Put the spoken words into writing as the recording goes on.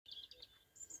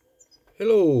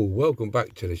Hello, welcome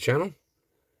back to the channel.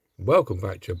 Welcome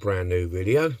back to a brand new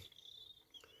video.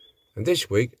 And this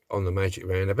week on the Magic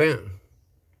Roundabout,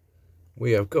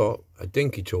 we have got a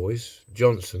Dinky Toys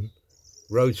Johnson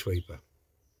road sweeper.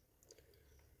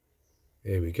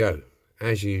 Here we go.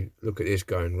 As you look at this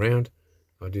going round,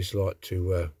 I'd just like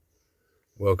to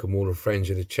welcome all the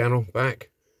friends of the channel back,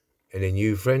 and the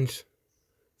new friends.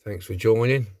 Thanks for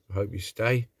joining. I hope you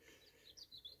stay.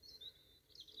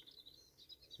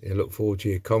 I look forward to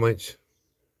your comments,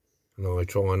 and I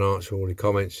try and answer all the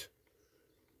comments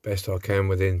best I can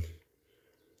within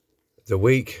the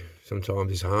week.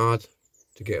 Sometimes it's hard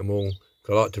to get them all.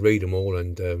 I like to read them all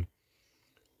and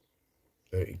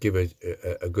give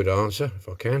a good answer if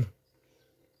I can.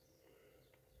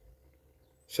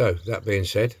 So that being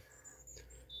said,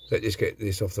 let's just get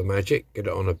this off the Magic, get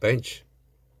it on a bench,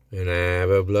 and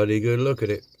have a bloody good look at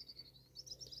it.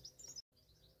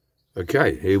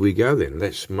 Okay, here we go then.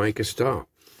 Let's make a start.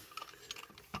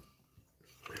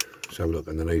 Let's have a look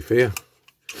underneath here.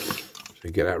 So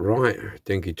get that right.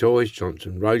 Dinky Toys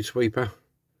Johnson road sweeper.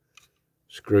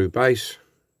 Screw base.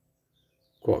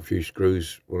 Quite a few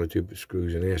screws, one or two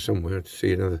screws in here somewhere. To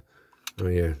see another. Oh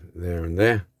yeah, there and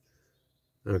there.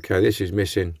 Okay, this is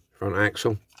missing front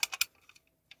axle,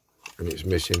 and it's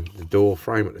missing the door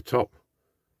frame at the top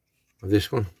of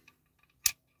this one.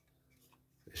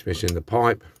 It's missing the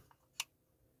pipe.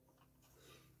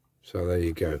 So there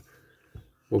you go.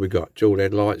 What we got? Dual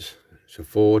headlights. It's a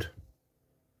Ford.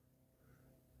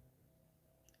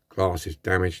 Glass is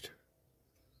damaged.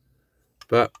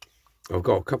 But I've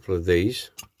got a couple of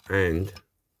these, and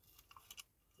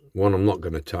one I'm not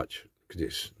going to touch because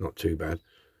it's not too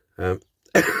bad.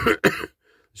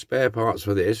 Spare parts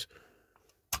for this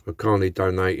were kindly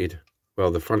donated.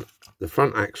 Well, the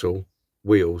front axle,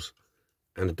 wheels,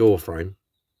 and the door frame,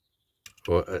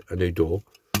 or a new door,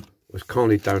 was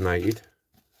kindly donated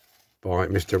by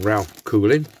Mr. Ralph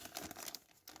Cooling.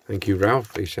 Thank you,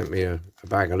 Ralph. He sent me a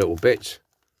bag of little bits,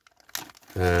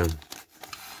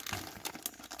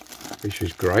 which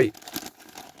is great.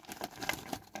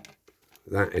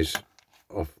 That is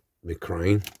off the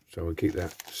crane, so I'll keep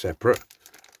that separate.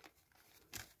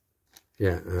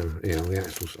 Yeah, the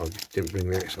axles, I didn't bring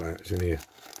the axle out, it's in here.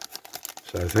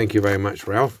 So thank you very much,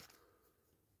 Ralph.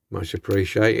 Much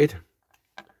appreciated.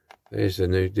 There's the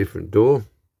new different door.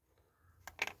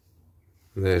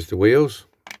 And there's the wheels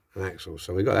and axles.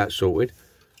 So we got that sorted.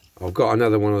 I've got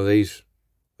another one of these.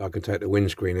 I can take the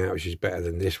windscreen out, which is better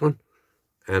than this one.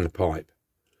 And the pipe.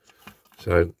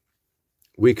 So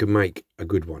we can make a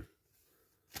good one.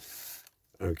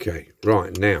 Okay,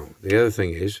 right, now the other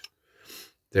thing is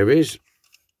there is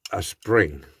a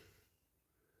spring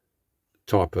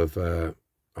type of,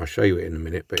 I'll show you it in a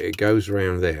minute, but it goes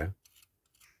around there.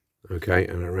 Okay,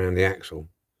 and around the axle,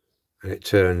 and it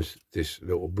turns this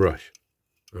little brush.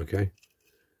 Okay,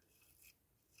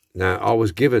 now I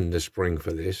was given the spring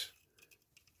for this.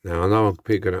 Now I know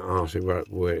people are going to ask me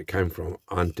where it came from,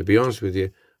 and to be honest with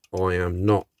you, I am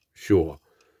not sure.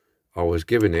 I was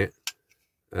given it,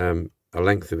 a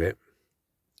length of it,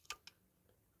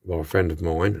 by a friend of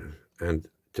mine, and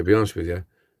to be honest with you,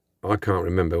 I can't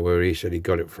remember where he said he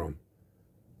got it from,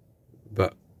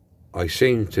 but I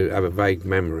seem to have a vague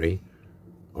memory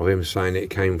of him saying it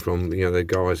came from, you know, the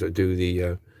guys that do the,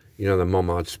 you know, the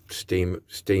Momard's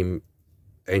steam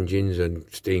engines and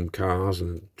steam cars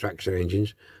and traction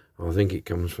engines. I think it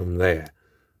comes from there.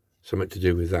 Something to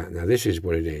do with that. Now, this is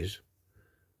what it is.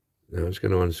 Now, I'm just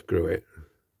going to unscrew it,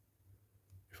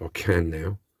 if I can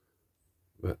now.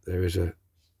 But there is a,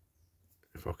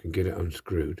 if I can get it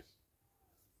unscrewed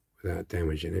without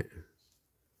damaging it.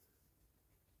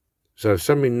 So if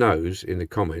somebody knows in the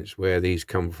comments where these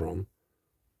come from,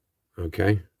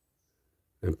 okay,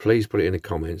 then please put it in the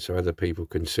comments so other people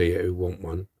can see it who want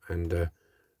one and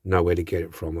know where to get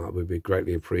it from. That would be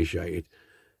greatly appreciated.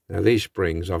 Now these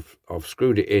springs, I've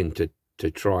screwed it in to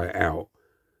try it out.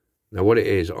 Now what it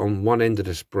is, on one end of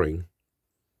the spring,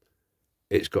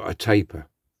 it's got a taper.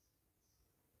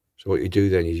 So what you do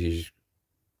then is you just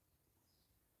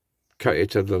cut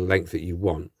it to the length that you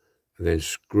want, and then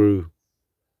screw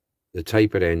the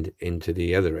tapered end into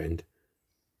the other end,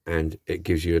 and it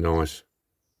gives you a nice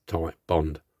tight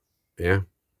bond. Yeah,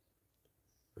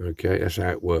 okay, that's how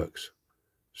it works.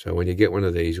 So when you get one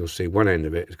of these, you'll see one end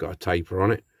of it has got a taper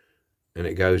on it, and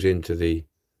it goes into the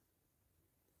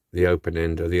open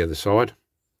end of the other side,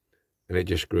 and it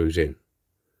just screws in.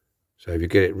 So if you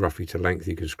get it roughly to length,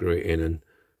 you can screw it in and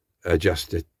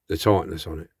adjust the tightness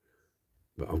on it.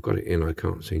 But I've got it in, I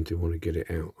can't seem to want to get it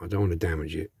out. I don't want to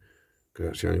damage it, because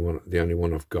that's the only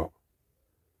one I've got.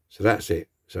 So that's it.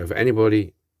 So for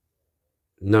anybody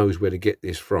knows where to get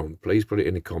this from, please put it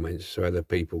in the comments so other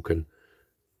people can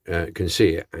see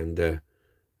it and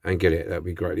get it. That'd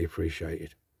be greatly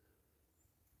appreciated.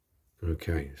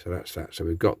 Okay, so that's that. So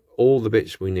we've got all the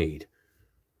bits we need.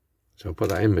 So I'll put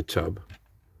that in the tub.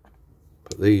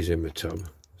 Put these in the tub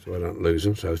so I don't lose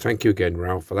them. So thank you again,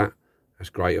 Ralph, for that.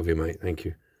 That's great of you, mate. Thank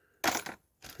you.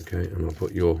 Okay, and I'll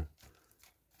put your...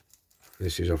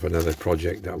 This is off another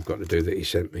project that I've got to do that he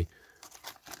sent me.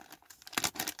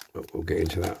 But we'll get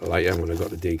into that later when I've got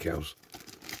the decals.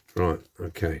 Right,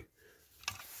 okay.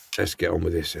 Let's get on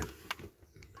with this then.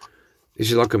 This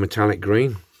is like a metallic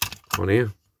green on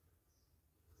here.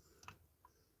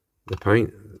 The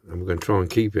paint. And we're going to try and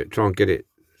keep it, try and get it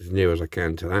as near as I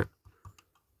can to that.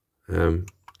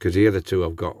 Because the other two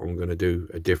I've got, I'm going to do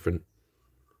a different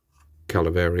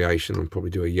colour variation. I'll probably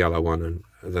do a yellow one and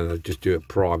then I'll just do a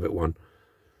private one.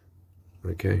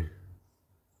 Okay.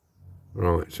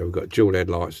 Right, so we've got dual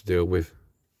headlights to deal with.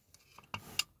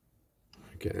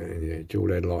 Get that in here,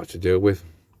 dual headlights to deal with.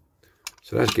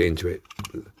 So let's get into it.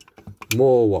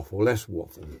 More waffle, less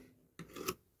waffle.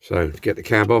 So to get the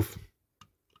cab off,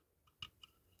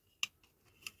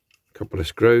 a couple of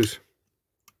screws.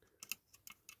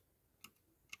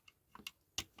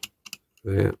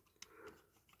 There.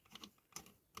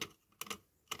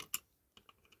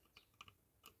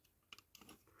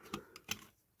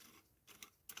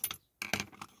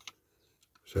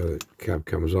 So the cab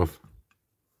comes off.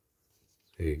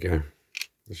 There you go.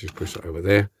 Let's just push it over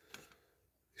there.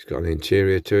 It's got an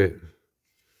interior to it.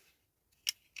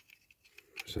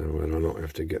 So whether or not I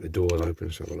have to get the doors open,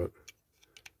 let's have a look.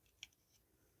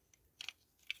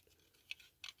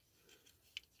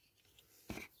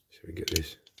 Should we get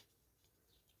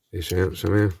this out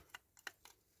somehow?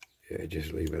 Yeah,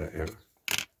 just leave it out.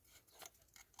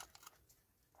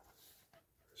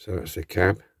 So that's the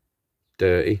cab.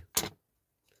 Dirty.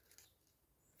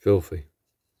 Filthy.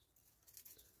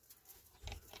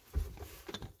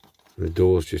 The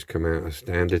doors just come out as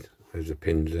standard. There's the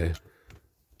pins there.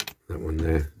 That one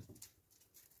there.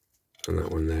 And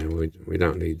that one there. We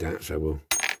don't need that, so we'll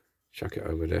chuck it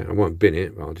over there. I won't bin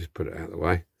it, but I'll just put it out of the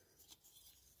way.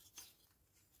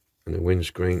 And the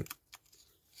windscreen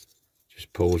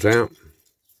just pulls out.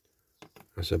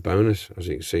 That's a bonus. As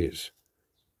you can see, it's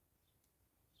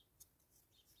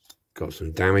got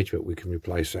some damage, but we can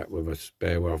replace that with a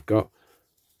spare one I've got.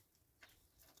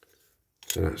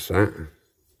 So that's that.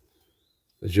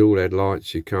 The dual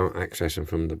headlights, you can't access them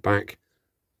from the back.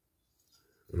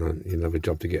 And you'll have a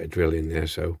job to get a drill in there,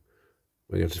 so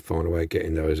we have to find a way of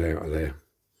getting those out of there.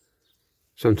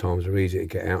 Sometimes they're easy to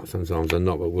get out, sometimes they're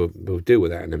not, but we'll deal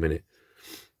with that in a minute.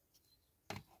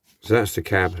 So that's the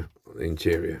cab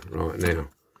interior right now.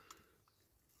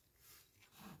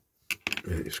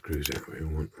 And it screws out where we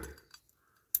want.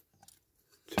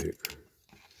 Two.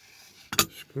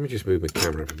 Let me just move my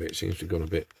camera up a bit. It seems to have gone a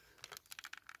bit,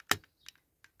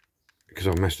 because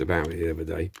I messed about with it the other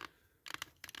day.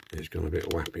 It's gone a bit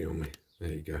wappy on me. There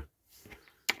you go.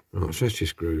 Right, so that's your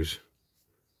screws.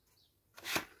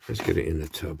 Let's get it in the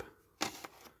tub.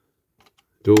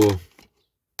 Door,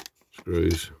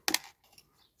 screws,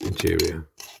 interior,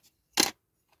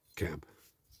 cab.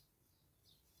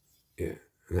 Yeah,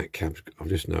 and that cab's, I've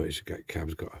just noticed that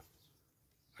cab's got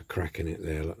a crack in it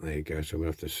there. Look, there you go. So we'll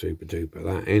have to super duper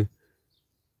that in.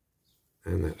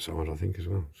 And that side, I think, as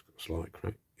well. It's got a slight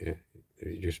crack. Yeah, if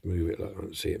you just move it, like I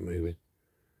don't see it moving.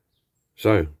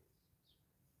 So,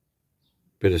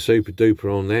 bit of super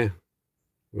duper on there.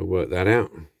 We'll work that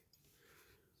out.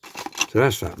 So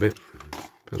that's that bit.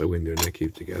 Put the window in there, keep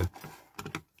it together.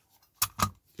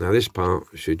 Now this part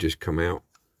should just come out,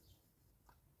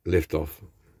 lift off.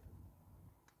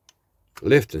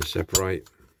 Lift and separate.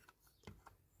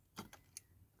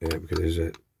 Yeah, because there's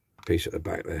a piece at the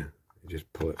back there. You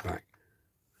just pull it back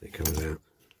and it comes out.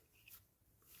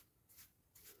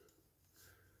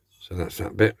 So that's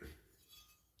that bit.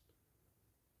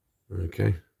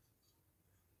 Okay.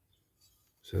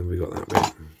 So we got that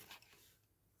bit.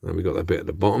 Then we got that bit at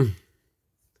the bottom.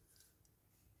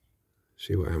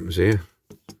 See what happens here.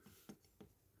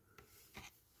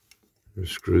 We'll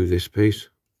screw this piece.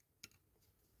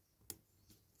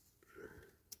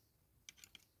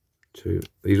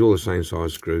 These are all the same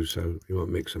size screws, so you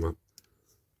won't mix them up.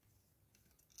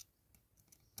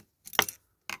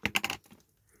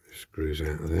 Screws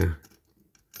out of there.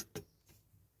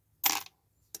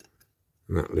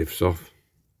 And that lifts off.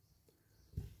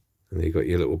 And then you've got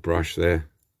your little brush there.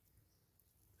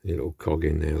 Your little cog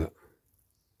in there that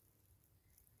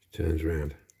turns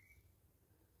around.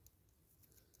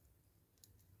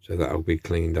 So that'll be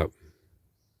cleaned up.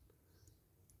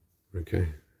 Okay,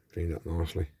 cleaned up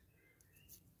nicely.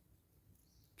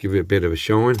 give it a bit of a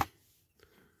shine.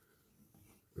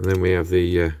 And then we have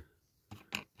the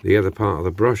other part of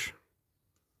the brush,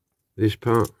 this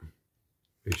part,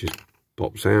 which just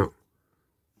pops out.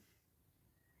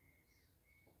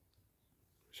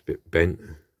 It's a bit bent.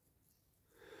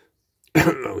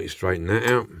 Let me straighten that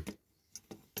out.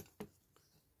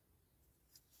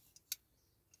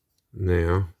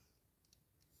 Now,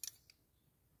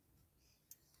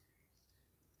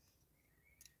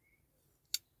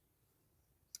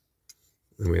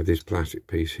 then we have this plastic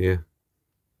piece here.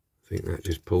 I think that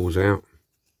just pulls out.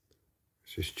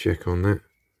 Let's just check on that.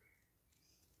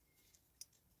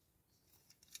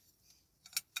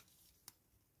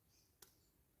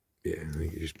 Yeah, I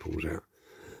think it just pulls out.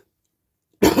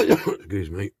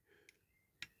 Excuse me.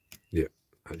 Yeah,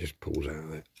 that just pulls out of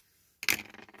there.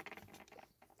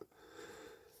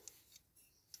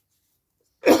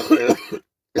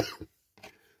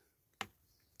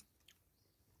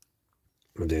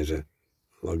 And there's a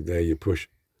lug there you push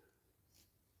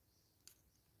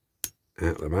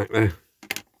out the back there.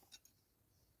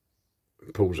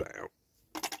 And pulls it out.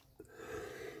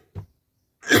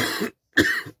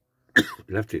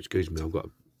 You'll have to excuse me, I've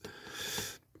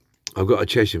got a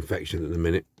chest infection at the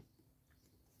minute,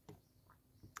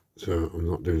 so I'm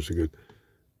not doing so good.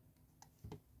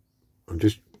 I'm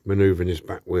just manoeuvring this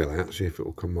back wheel out, see if it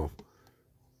will come off.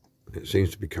 It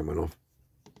seems to be coming off.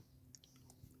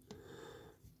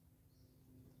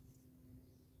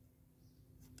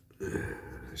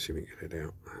 Let's see if we can get it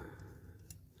out.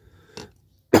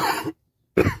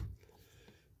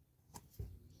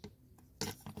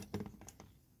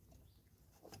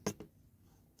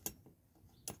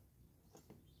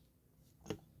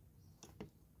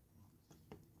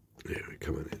 Yeah, it's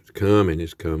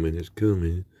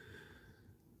coming.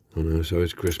 Oh no, so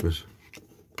it's Christmas.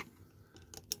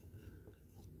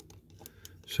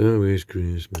 So is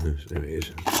Christmas. There it is.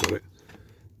 Got it.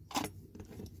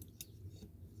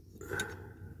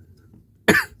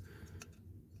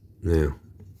 Now.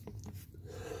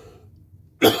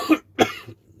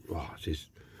 Oh, this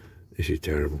is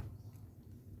terrible.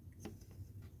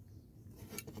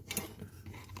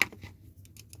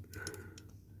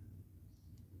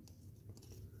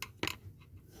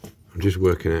 I'm just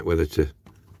working out whether I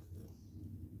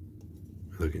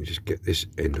can just get this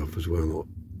end off as well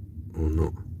or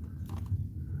not.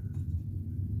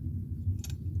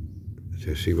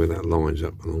 So see where that lines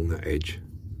up along that edge.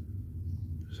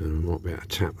 So I might be able to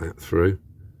tap that through.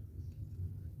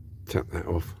 Tap that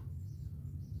off.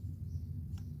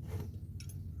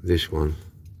 This one.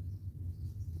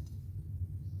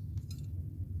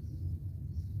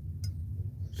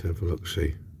 Let's have a look,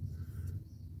 see.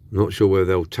 Not sure whether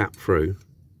they'll tap through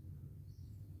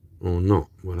or not.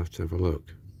 We'll have to have a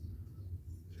look.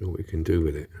 See what we can do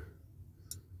with it.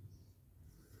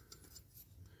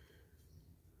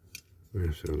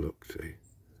 Let's have a look, see.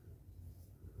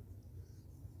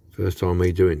 First time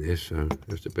me doing this, so you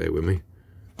have to bear with me.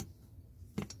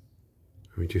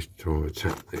 Let me just try to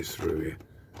tap this through here.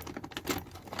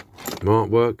 It might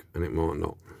work and it might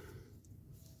not.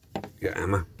 Get a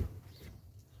hammer.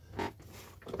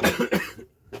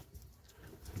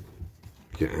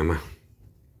 Get a hammer.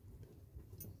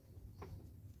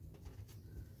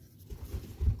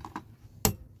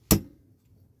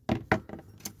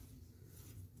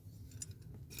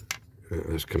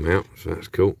 That's come out, so that's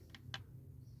cool.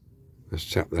 Let's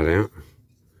tap that out.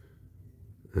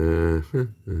 I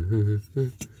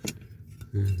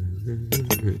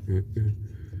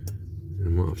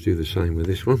might have to do the same with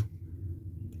this one.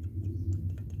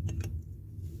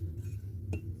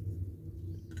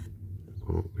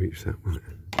 Can't reach that one.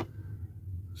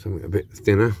 Something a bit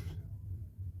thinner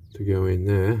to go in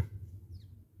there.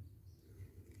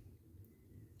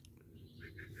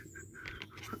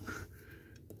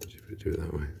 See if we do it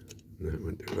that way. No, it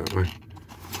won't do it that way.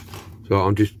 So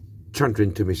I'm just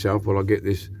chuntering to myself while I get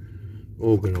this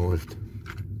organised. So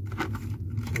I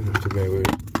have to bear with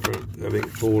it.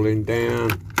 Everything's falling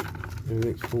down.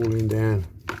 Everything's falling down.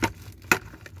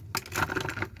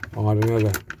 I had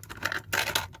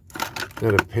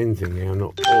another pen thing here.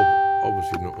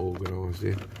 Obviously not organised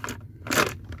here.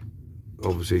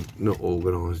 Obviously not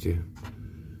organised here.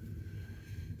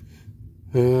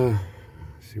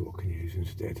 See what I can use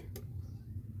instead.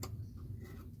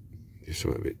 Just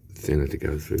something a bit thinner to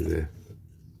go through there.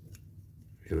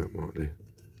 Yeah, that might do.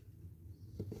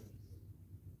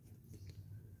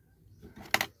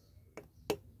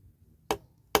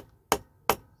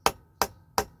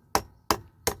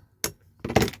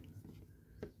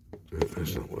 No,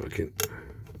 that's not working.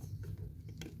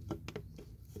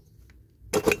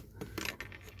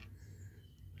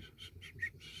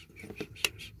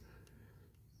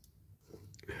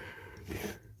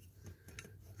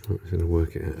 I'm going to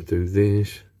work it out to do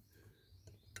this.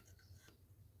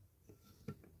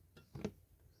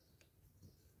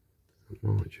 I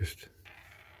might just,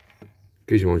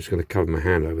 because I'm just going to cover my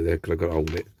hand over there because I've got to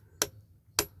hold it.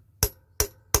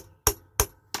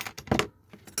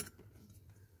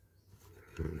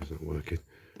 No, it's not working.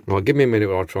 Right, give me a minute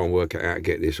while I try and work it out,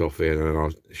 get this off here, and then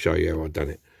I'll show you how I've done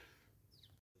it.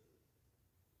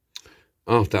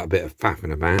 After that bit of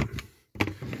faffing about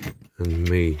and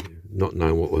me not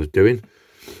knowing what I was doing,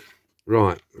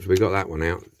 right, so we got that one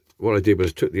out. What I did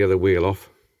was took the other wheel off.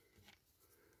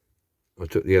 I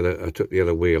took the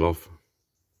other wheel off,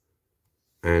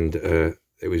 and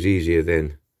it was easier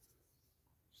then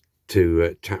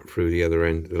to tap through the other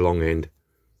end, the long end.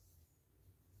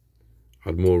 I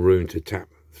had more room to tap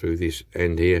through this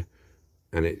end here,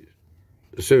 and it,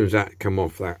 as soon as that come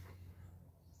off that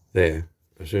there,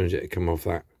 as soon as it come off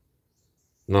that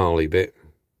gnarly bit,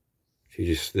 she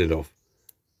just slid off.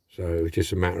 So it was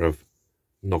just a matter of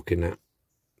knocking that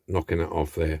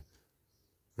off there.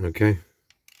 Okay,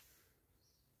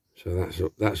 so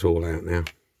that's all out now.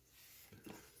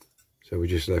 So we're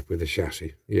just left with the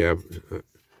chassis. Yeah,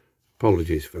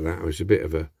 apologies for that. It was a bit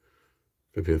of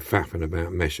faffing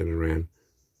about, messing around.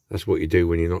 That's what you do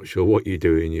when you're not sure what you're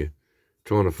doing. You're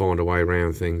trying to find a way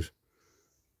around things,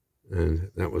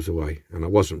 and that was the way. And I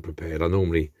wasn't prepared. I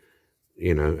normally,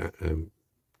 you know,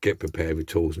 get prepared with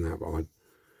tools and that, but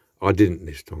I didn't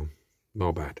this time.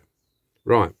 My bad.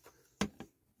 Right,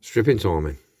 stripping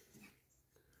timing.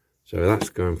 So that's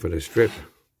going for the strip.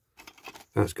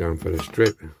 That's going for the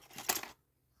strip.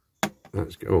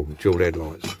 That's dual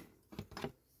headlights.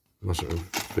 Mustn't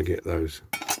forget those.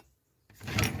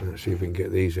 Let's see if we can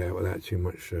get these out without too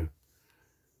much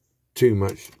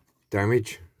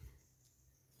damage.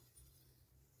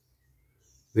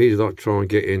 These are like try and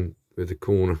get in with the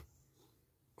corner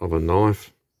of a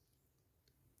knife.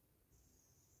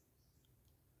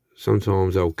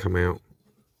 Sometimes they'll come out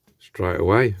straight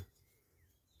away.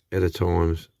 Other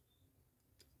times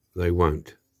they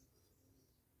won't.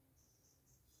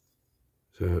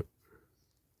 So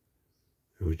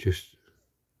we'll just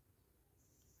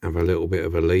have a little bit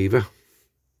of a lever.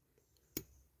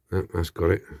 That's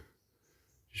got it.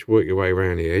 Just work your way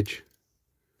around the edge.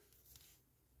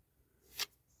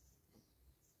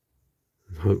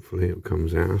 And hopefully it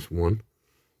comes out. That's one.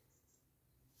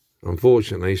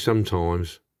 Unfortunately,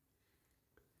 sometimes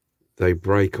they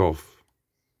break off.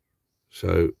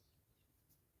 So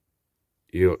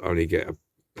you'll only get a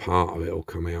part of it will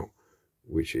come out,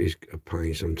 which is a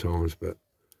pain sometimes, but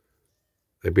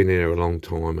they've been in there a long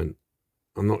time and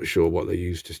I'm not sure what they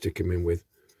used to stick them in with.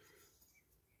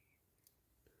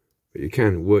 But you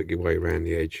can work your way around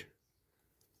the edge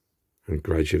and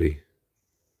gradually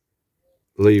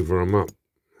lever them up.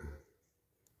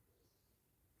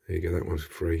 There you go, that one's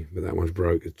free, but that one's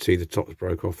broke. See the top's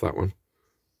broke off that one.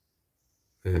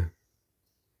 There.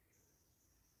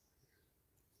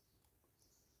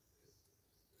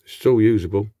 Still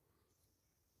usable.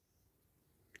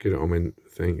 Get it on in the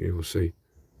thing, you will see.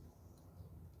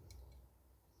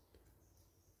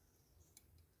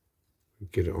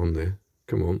 Get it on there.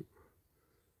 Come on.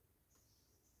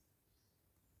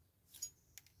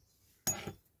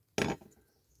 Get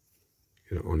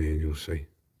it on here and you'll see.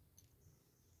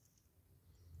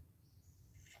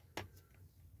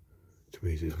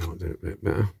 Tweezers might do it a bit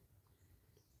better.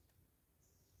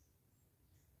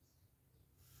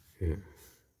 Yeah.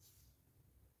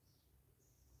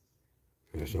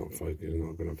 It's not focusing,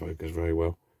 not going to focus very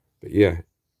well. But yeah,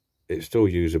 it's still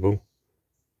usable.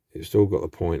 It's still got the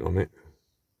point on it.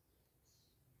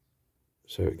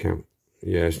 So it can,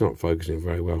 yeah, it's not focusing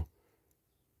very well.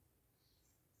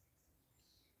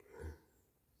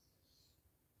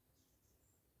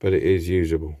 But it is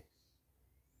usable.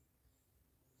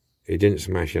 It didn't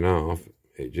smash in half.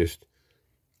 It just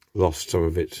lost some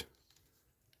of its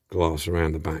glass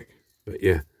around the back. But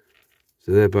yeah,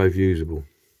 so they're both usable.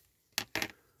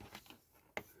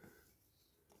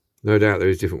 No doubt there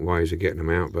is different ways of getting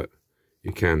them out, but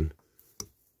you can.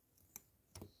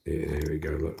 Yeah, there we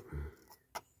go, look.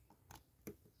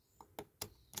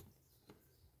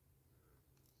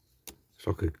 It's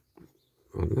like a,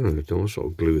 I don't know what sort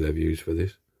of glue they've used for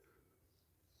this.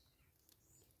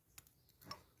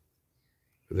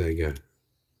 But there you go.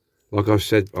 Like I've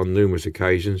said on numerous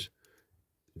occasions,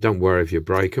 don't worry if you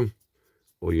break them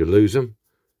or you lose them,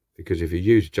 because if you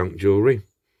use junk jewellery,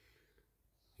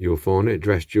 you'll find it,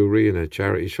 dress jewellery in a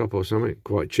charity shop or something,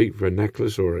 quite cheap for a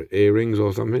necklace or earrings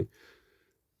or something,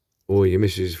 or your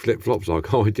missus flip-flops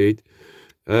like I did.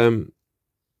 There's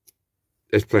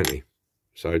plenty,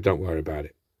 so don't worry about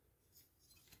it.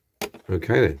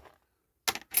 Okay then,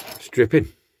 stripping.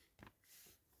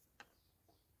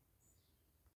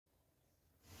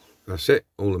 That's it,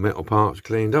 all the metal parts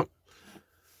cleaned up.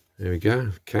 There we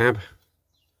go, cab.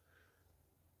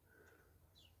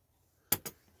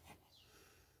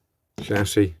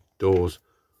 Chassis, doors,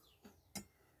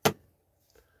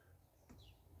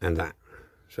 and that.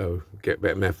 So get a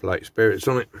bit of methylated spirits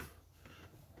on it,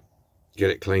 get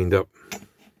it cleaned up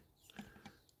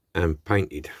and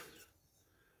painted.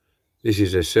 This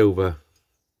is a silver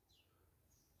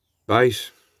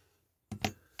base,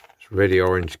 it's ready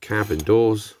orange cab and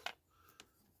doors,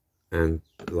 and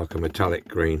like a metallic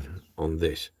green on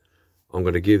this. I'm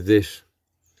going to give this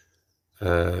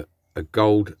a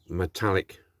gold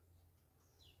metallic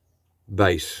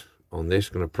base on this.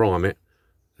 Going to prime it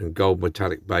and gold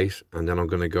metallic base, and then I'm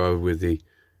going to go over with the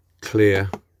clear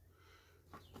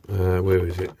where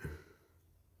is it?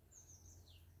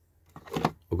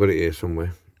 I've got it here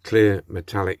somewhere. Clear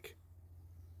metallic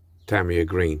Tamiya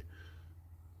green.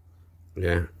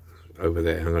 Yeah, over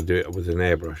there. I'm going to do it with an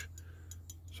airbrush,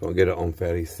 so I'll get it on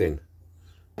fairly thin,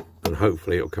 and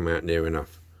hopefully it'll come out near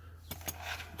enough.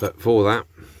 But for that,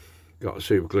 got to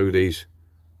super glue these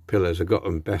pillars. I've got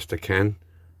them best I can,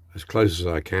 as close as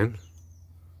I can.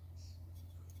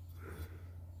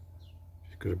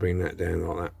 Just got to bring that down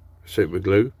like that. Super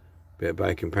glue, bit of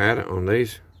baking powder on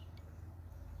these.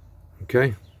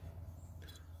 Okay,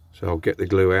 so I'll get the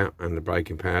glue out and the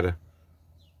baking powder,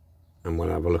 and we'll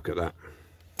have a look at that.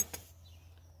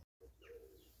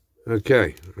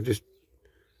 Okay, I've just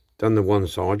done the one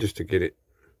side just to get it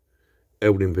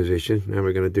held in position. Now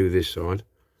we're going to do this side.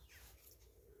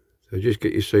 So just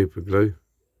get your super glue.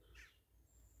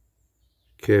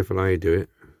 Careful how you do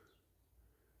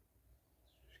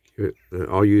it.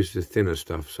 I'll use the thinner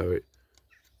stuff so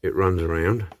it runs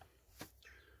around.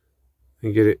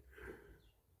 And get it,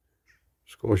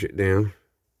 squash it down.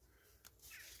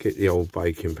 Get the old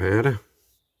baking powder.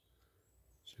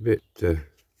 It's a bit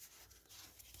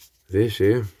this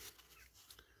here.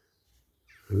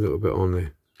 A little bit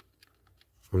on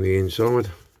the inside.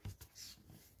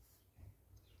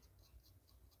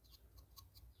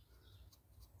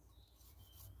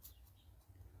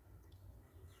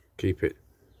 Keep it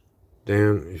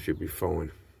down, it should be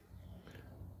fine.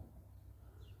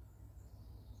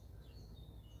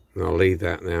 And I'll leave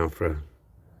that now for,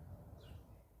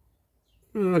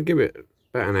 I'll give it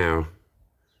about an hour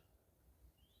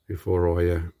before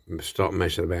I start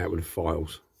messing about with the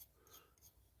files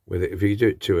with it. If you do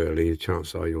it too early, the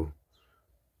chance are you'll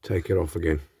take it off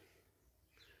again.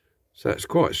 So that's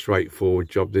quite a straightforward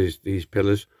job, these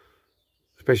pillars,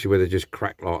 especially where they just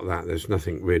crack like that. There's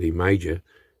nothing really major.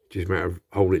 Just a matter of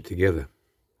hold it together.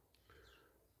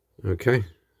 Okay,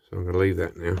 so I'm going to leave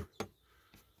that now.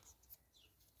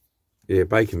 Yeah,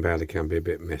 baking powder can be a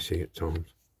bit messy at times.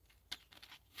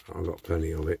 I've got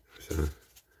plenty of it, so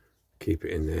keep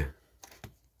it in there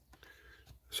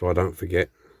so I don't forget.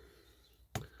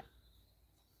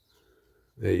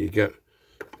 There you go.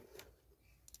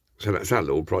 So that's that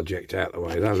little project out of the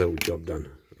way, that little job done.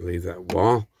 I'll leave that a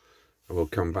while, and we'll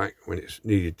come back when it's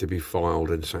needed to be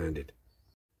filed and sanded.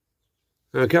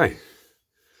 Okay,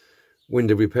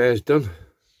 window repairs done.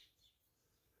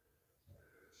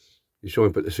 You saw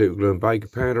me put the super glue and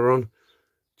baking powder on.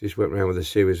 Just went around with a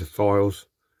series of files,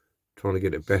 trying to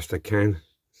get it best I can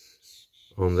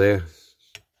on there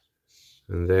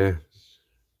and there.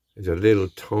 There's a little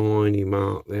tiny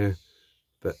mark there,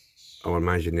 but I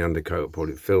imagine the undercoat will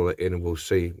probably fill it in, and we'll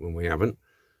see when we haven't.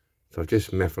 So I've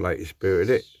just methylated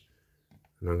spirited it,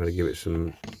 and I'm going to give it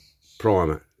some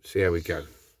primer, see how we go.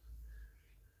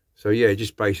 So yeah,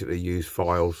 just basically use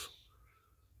files,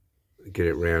 get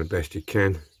it round best you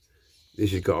can.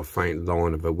 This has got a faint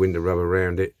line of a window rubber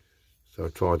around it, so I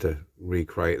try to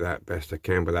recreate that best I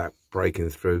can without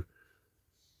breaking through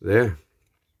there.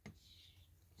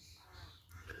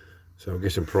 So I'll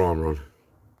get some primer on.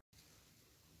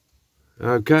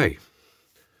 Okay,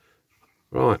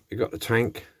 right, we've got the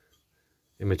tank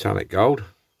in metallic gold.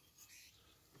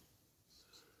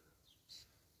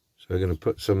 So we're going to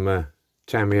put some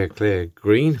Tamiya clear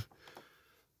green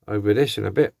over this in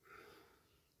a bit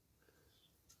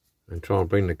and try and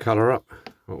bring the colour up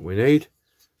what we need.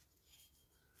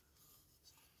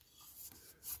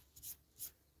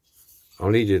 I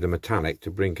needed a metallic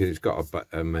to bring, because it's got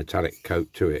a metallic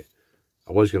coat to it.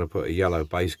 I was going to put a yellow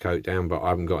base coat down, but I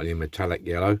haven't got any metallic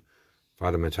yellow. If I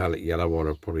had a metallic yellow, I'd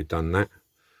have probably done that.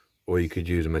 Or you could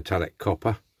use a metallic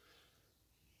copper,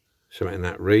 something in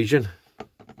that region.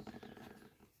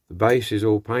 The base is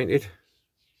all painted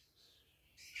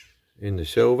in the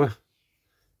silver,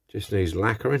 just needs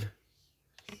lacquering.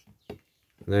 And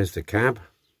there's the cab.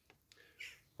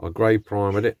 I grey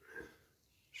primed it,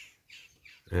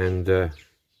 and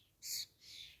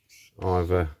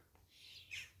I've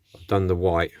done the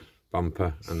white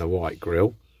bumper and the white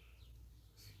grille.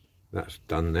 That's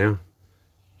done now.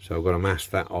 So I've got to mask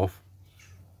that off.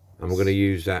 And we're going to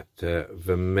use that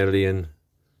vermilion.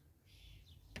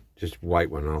 Just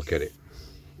wait when I'll get it.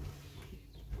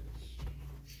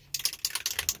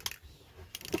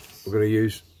 We're going to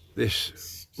use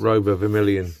this Rover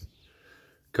vermilion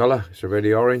colour. It's a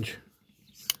reddy orange.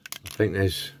 I think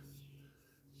there's,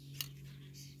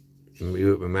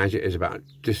 you look at my magic, is about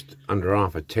just under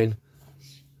half a tin.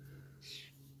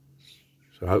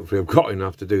 So hopefully I've got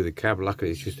enough to do the cab.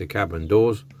 Luckily it's just the cab and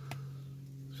doors.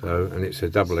 So, and it's a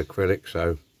double acrylic,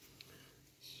 so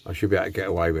I should be able to get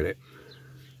away with it.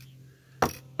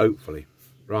 Hopefully.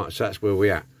 Right, so that's where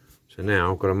we're at. So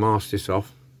now I've got to mask this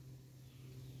off.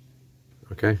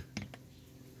 Okay.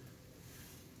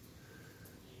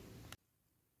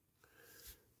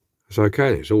 It's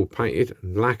okay, it's all painted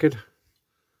and lacquered.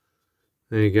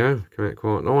 There you go, come out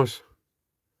quite nice.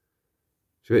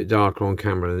 It's a bit darker on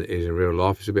camera than it is in real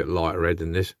life. It's a bit lighter red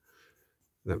than this,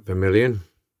 that vermilion.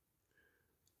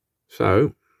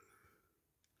 So,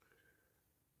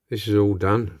 this is all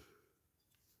done.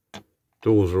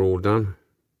 Doors are all done.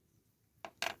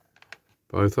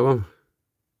 Both of them.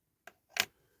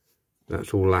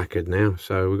 That's all lacquered now.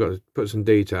 So we've got to put some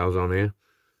details on here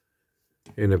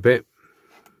in a bit.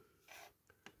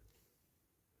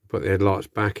 Put the headlights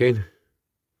back in.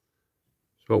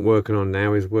 So what I'm working on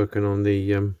now is working on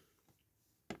the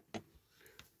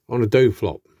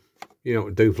do-flop. You know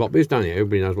what a do-flop is, don't you?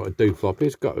 Everybody knows what a do-flop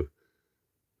is. Go.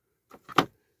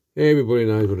 Everybody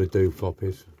knows what a do-flop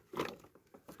is.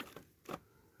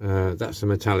 That's the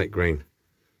metallic green.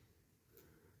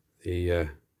 The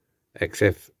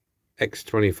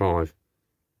X25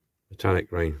 metallic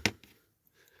green.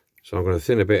 So I'm going to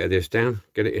thin a bit of this down,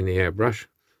 get it in the airbrush,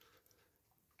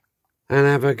 and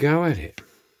have a go at it.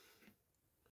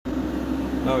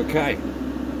 Okay.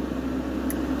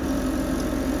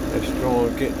 Let's try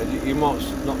and get, you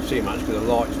might not see much because the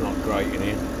light's not great in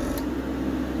here,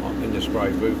 not in the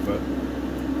spray booth, but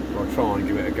I'll try and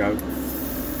give it a go.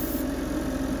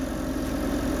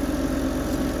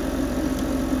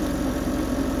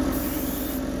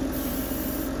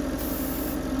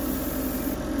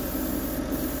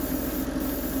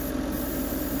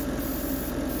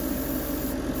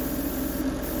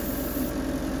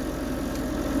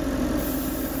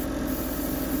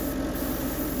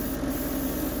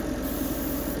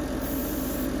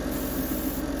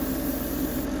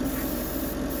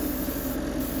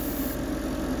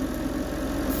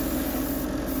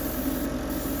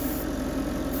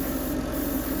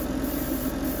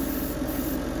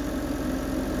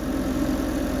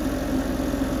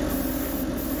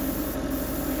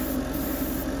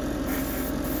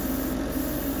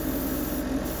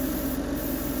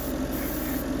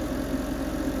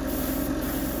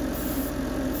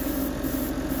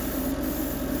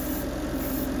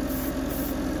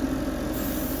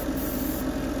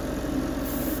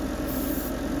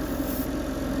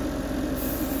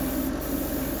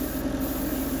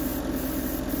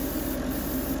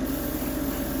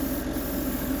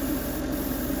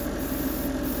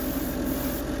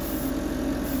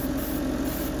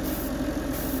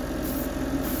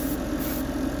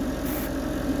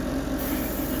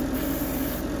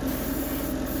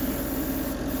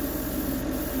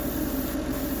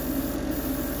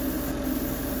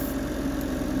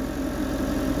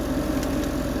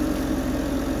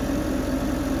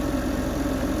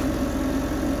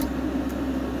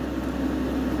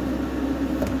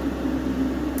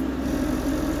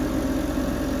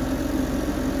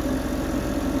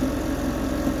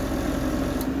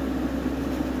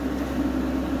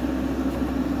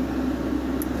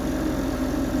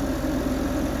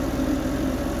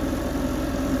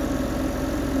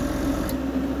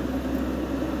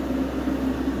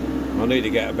 I need to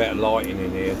get a better lighting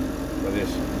in here for this.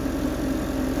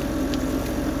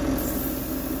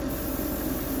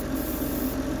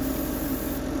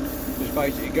 Just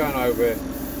basically going over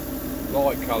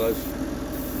light colours,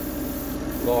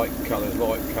 light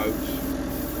coats.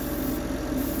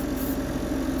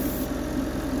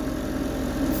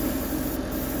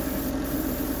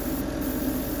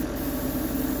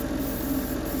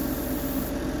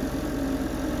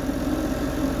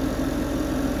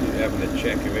 Keep having a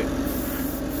check of it.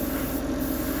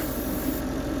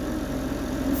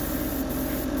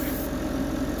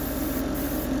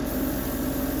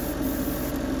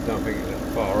 I don't think it's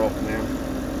that far off now.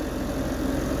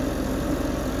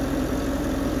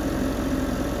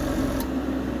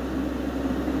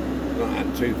 Not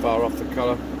that too far off the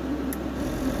colour.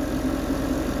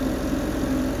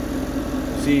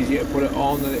 It's easier to put it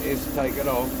on than it is to take it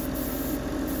off.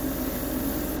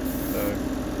 So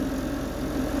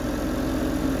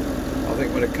I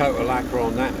think with a coat of lacquer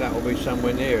on that, that will be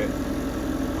somewhere near it,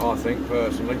 I think,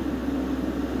 personally.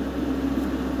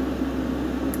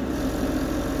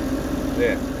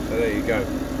 Yeah, so there you go.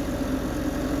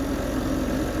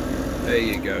 There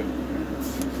you go.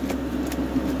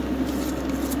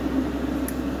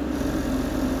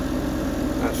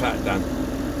 That's that done.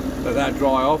 Let that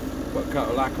dry off, put a coat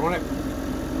of lacquer on it,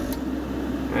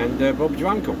 and Bob's your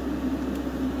uncle,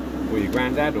 or your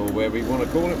granddad, or whatever you want to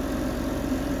call him.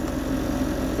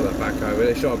 Put that back over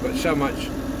there. So I've got so much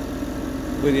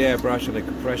with the airbrush and the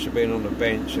compressor being on the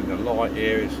bench and the light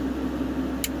here,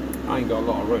 I ain't got a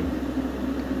lot of room.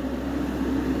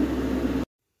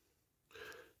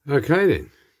 Okay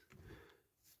then,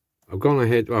 I've gone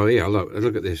ahead. Oh yeah,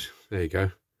 look at this. There you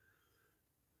go.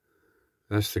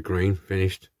 That's the green,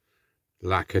 finished,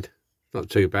 lacquered. Not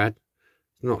too bad.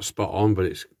 Not spot on, but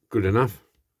it's good enough.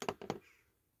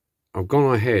 I've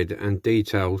gone ahead and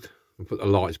detailed and put the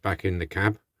lights back in the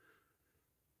cab,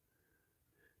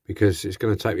 because it's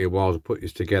going to take me a while to put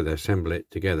this together, assemble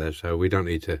it together, so we don't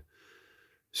need to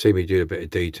see me do a bit of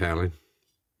detailing.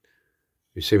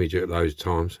 You see me do it loads of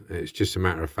times. It's just a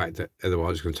matter of fact that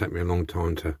otherwise it's going to take me a long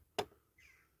time to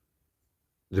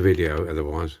the video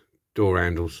otherwise. Door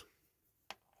handles.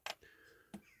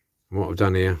 And what I've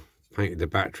done here, painted the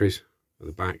batteries at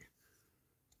the back,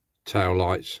 tail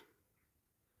lights,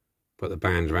 put the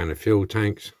bands around the fuel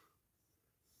tanks,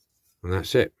 and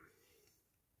that's it.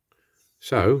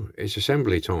 So it's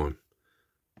assembly time.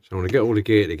 So I'm going to get all the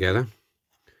gear together,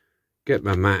 get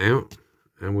my mat out,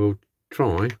 and we'll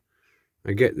try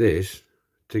and get this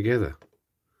together.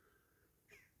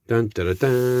 Dun, dun, dun,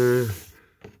 dun.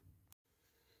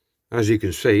 As you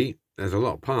can see, there's a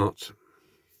lot of parts.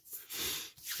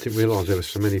 Didn't realise there were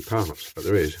so many parts, but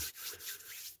there is.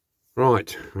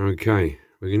 Right, okay,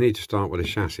 we're going to need to start with the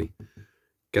chassis,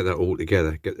 get that all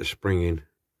together, get the spring in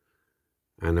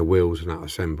and the wheels and that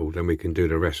assembled, then we can do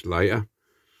the rest later.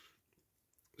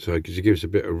 So to give us a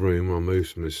bit of room, I'll move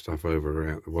some of this stuff over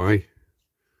out the way.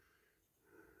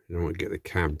 You don't want to get the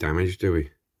cab damaged, do we?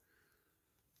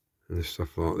 And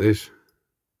stuff like this,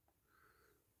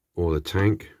 or the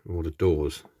tank, or the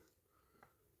doors.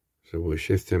 So we'll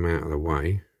shift them out of the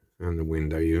way, and the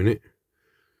window unit.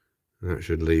 And that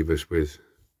should leave us with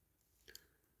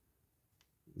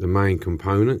the main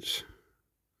components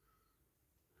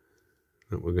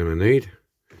that we're going to need.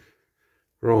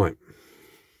 Right.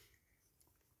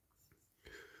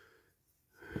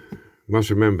 Must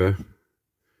remember,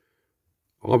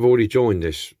 I've already joined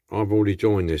this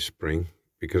spring,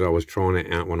 because I was trying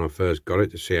it out when I first got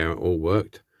it to see how it all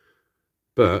worked.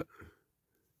 But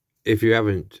if you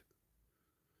haven't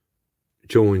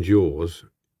joined yours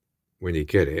when you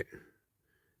get it,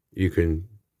 you can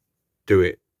do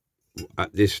it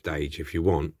at this stage if you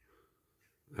want,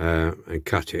 and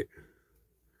cut it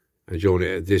and join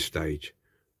it at this stage.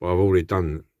 But I've already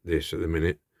done this at the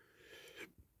minute.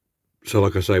 So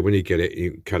like I say, when you get it,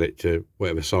 you can cut it to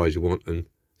whatever size you want and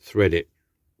thread it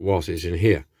whilst it's in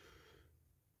here.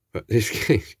 But this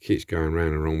keeps going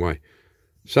around the wrong way.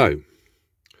 So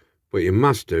what you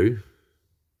must do,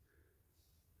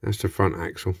 that's the front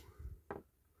axle.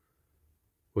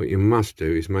 What you must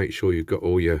do is make sure you've got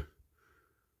all your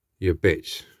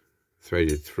bits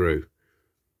threaded through.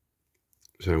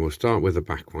 So we'll start with the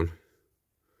back one.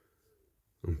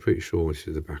 I'm pretty sure this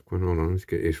is the back one. Hold on, let's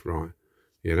get this right.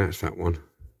 Yeah, that's that one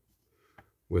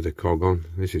with the cog on.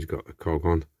 This has got the cog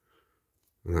on,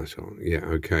 and that's on. Yeah,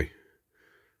 okay.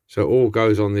 So it all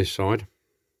goes on this side.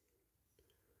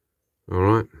 All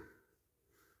right.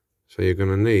 So you're going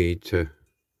to need to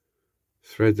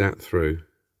thread that through.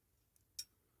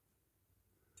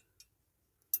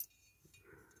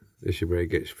 This is where it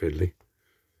gets fiddly.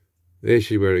 This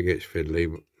is where it gets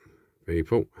fiddly,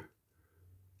 people.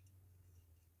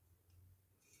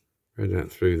 Thread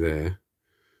that through there.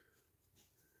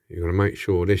 You've got to make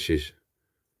sure this is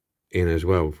in as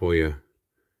well before you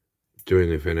do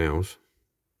anything else.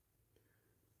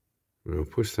 And I'll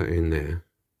push that in there.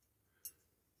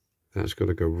 That's got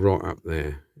to go right up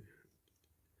there.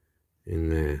 In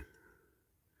there.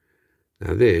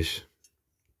 Now this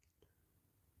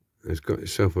has got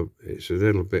itself it's a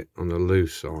little bit on the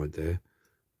loose side there.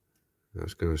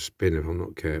 That's going to spin if I'm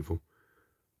not careful.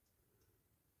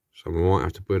 So I might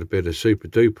have to put a bit of super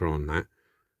duper on that,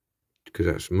 because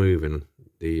that's moving.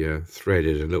 The thread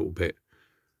is a little bit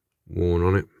worn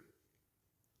on it.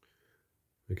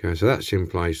 Okay, so that's in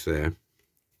place there.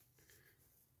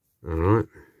 All right.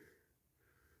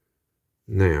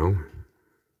 Now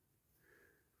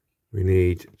we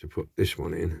need to put this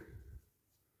one in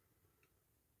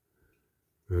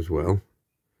as well.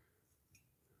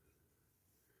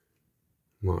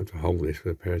 Might have to hold this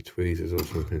with a pair of tweezers or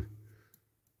something.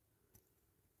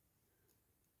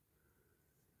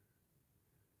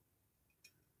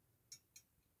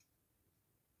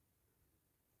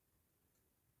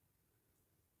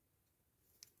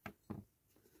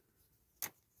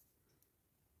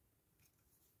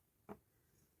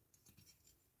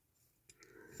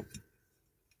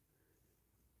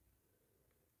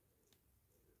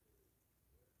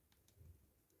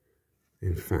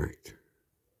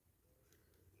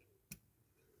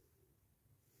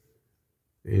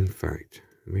 In fact,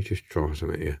 let me just try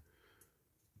something here.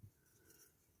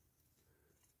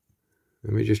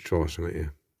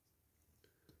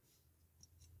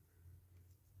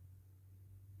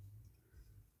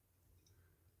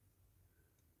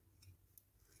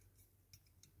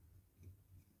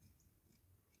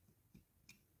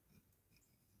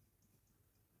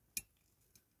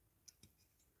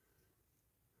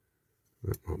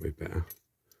 That might be better.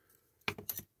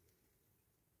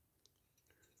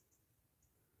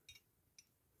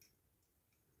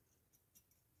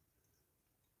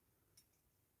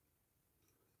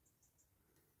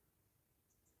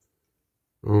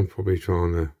 I'm probably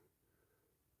trying to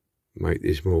make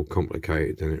this more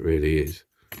complicated than it really is.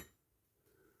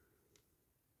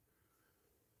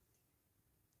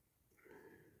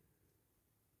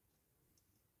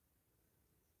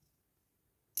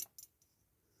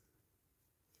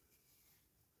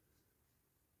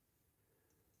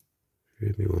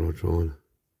 Excuse me while I try and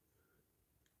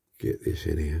get this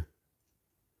in here.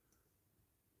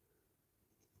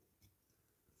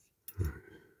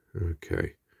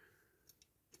 Okay.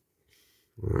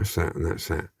 Well, that's that and that's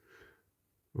that.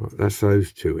 Right, that's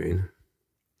those two in.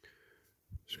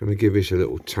 Just going to give this a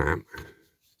little tap.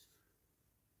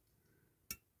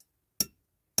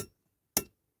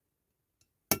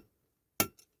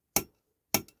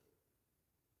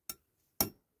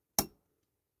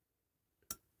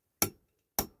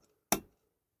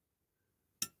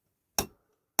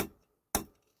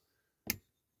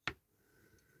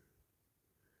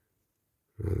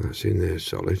 Well, that's in there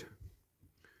solid.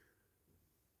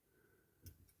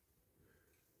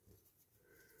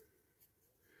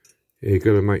 You've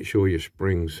got to make sure your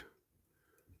spring's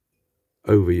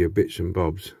over your bits and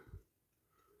bobs,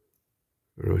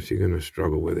 or else you're going to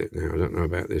struggle with it. Now, I don't know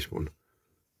about this one.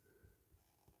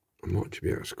 I might just be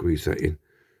able to squeeze that in.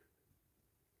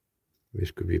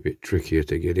 This could be a bit trickier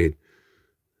to get in.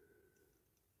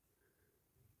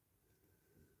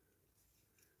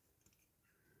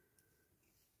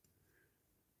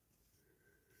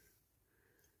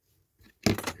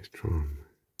 Let's try and,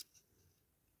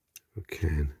 if I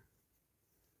can.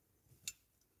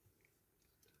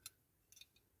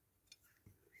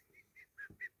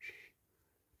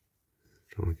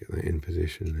 Try and get that in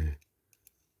position there.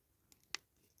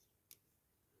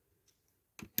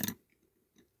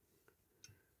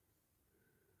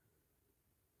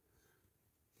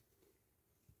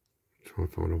 Try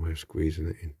and find a way of squeezing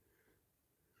it in.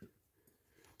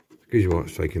 Excuse me why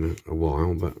it's taking a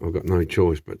while, but I've got no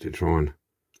choice but to try and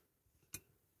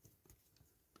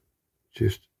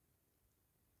just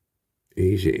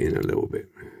ease it in a little bit.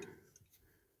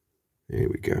 There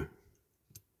we go.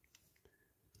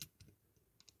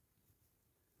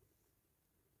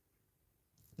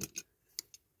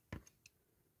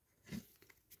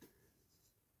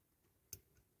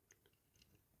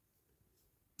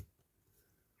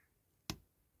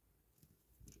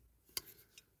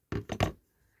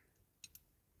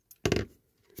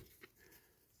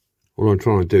 All I'm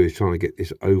trying to do is trying to get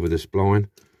this over the spline.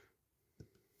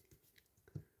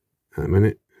 At a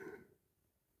minute.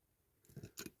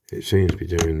 It seems to be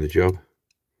doing the job.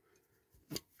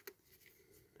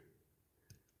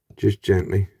 Just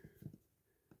gently.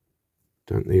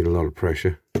 Don't need a lot of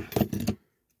pressure.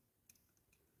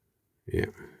 Yeah.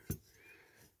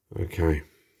 Okay.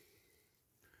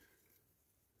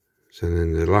 So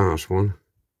then the last one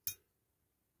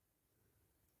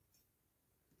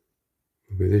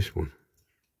will be this one.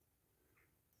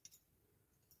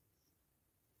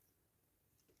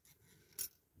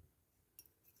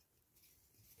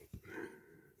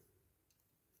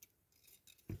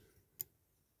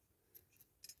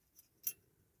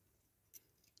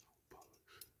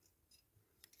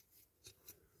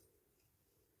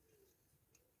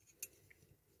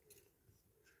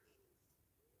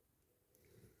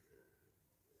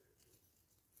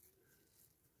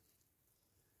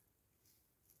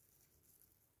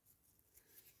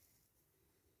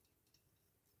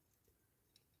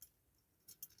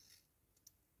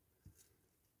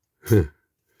 Know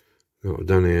what I've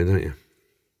done here, don't you?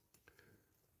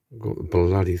 I've got the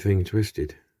bloody thing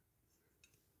twisted.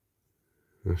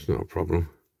 That's not a problem.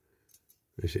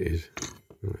 Yes, it is.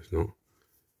 No, it's not.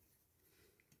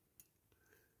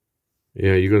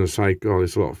 Yeah, you're going to say, God,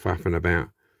 there's a lot of faffing about.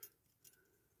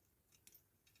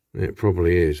 It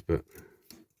probably is, but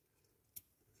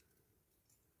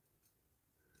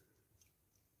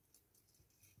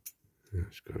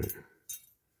that's got it.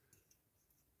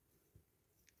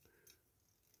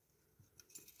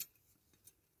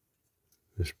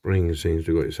 The spring seems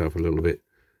to have got itself a little bit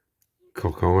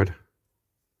cockeyed.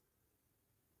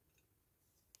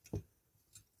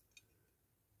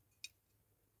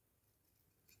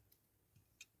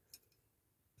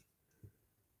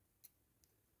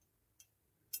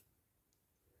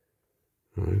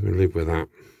 I'm going to live with that.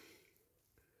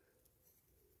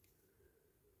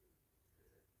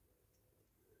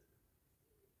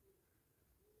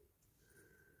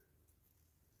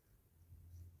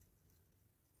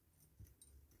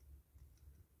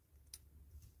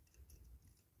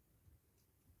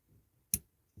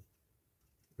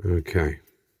 Okay.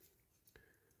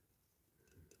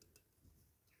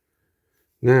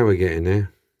 Now we're getting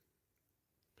there.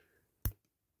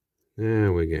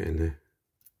 Now we're getting there.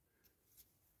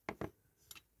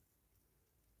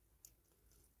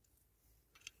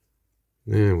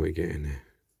 Now we're getting there.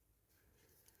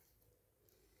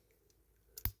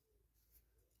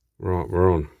 Right,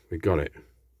 we're on. We got it.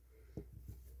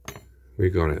 We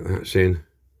got it. That's in.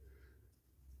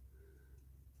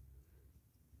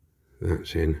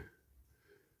 That's in.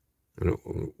 And it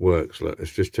works. Look,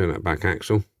 let's just turn that back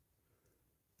axle.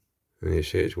 And you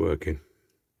see it's working.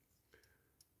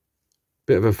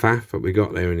 Bit of a faff, but we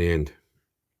got there in the end.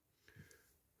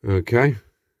 Okay.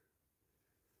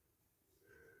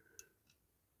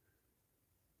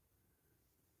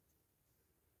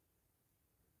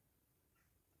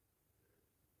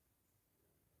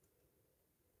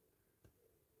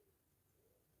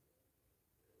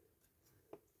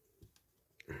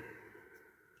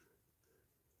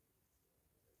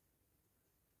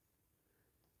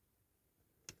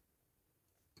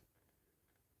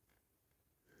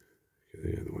 Get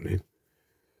the other one in.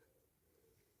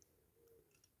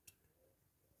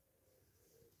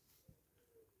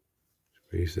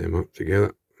 Squeeze them up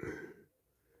together.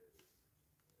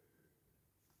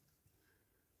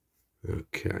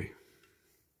 Okay.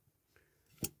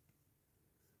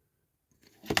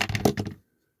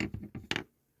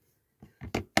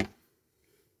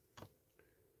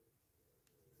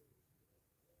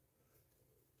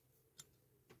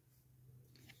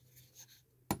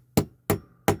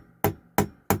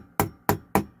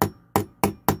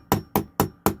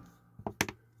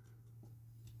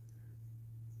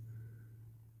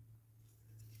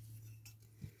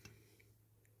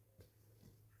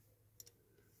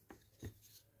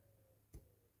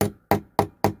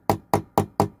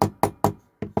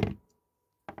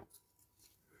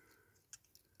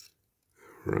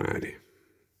 Righty.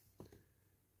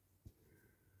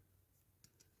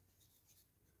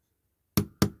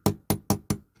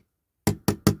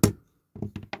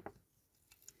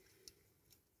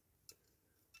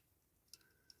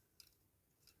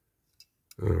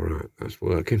 All right, that's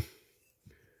working.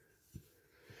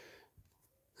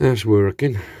 That's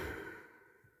working.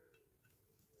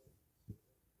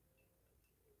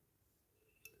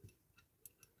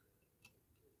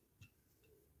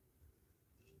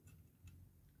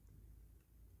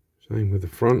 Same with the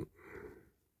front.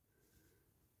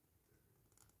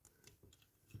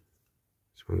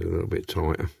 This one's a little bit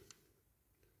tighter.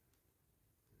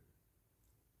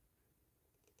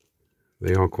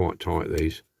 They are quite tight,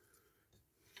 these.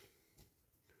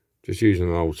 Just using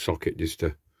an old socket just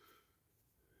to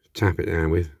tap it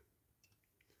down with.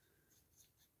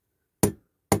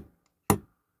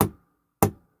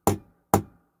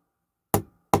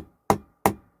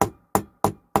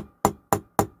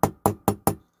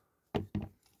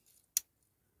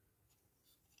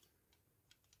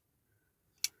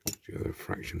 The other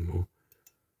fraction more.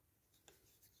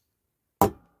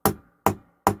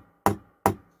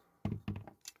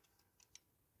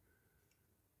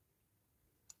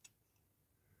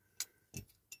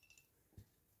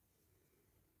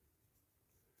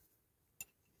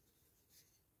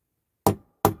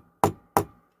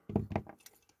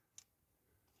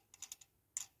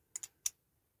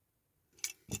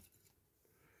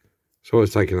 So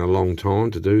it's taken a long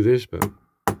time to do this, but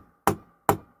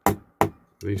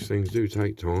these things do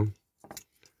take time.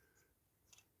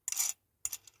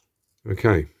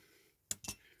 Okay,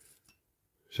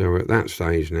 so we're at that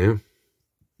stage now.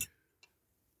 I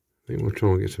think we'll try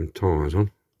and get some tyres on.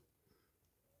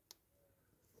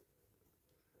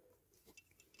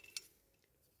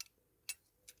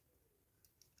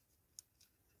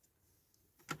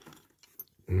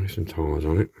 There's some tyres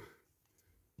on it.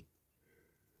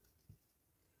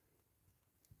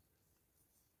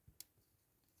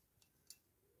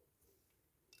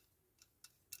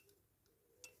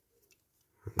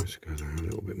 Let's go down a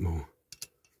little bit more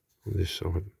on this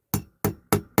side.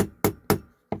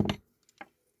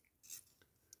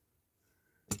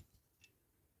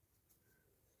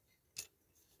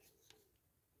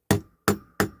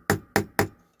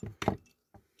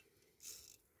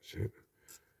 That's it.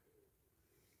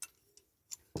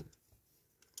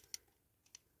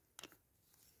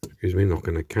 Excuse me,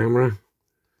 knocking the camera.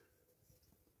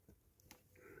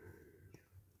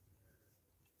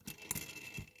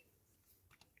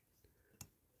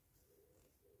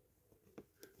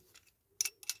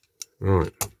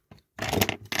 Right.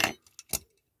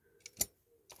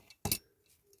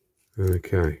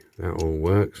 Okay, that all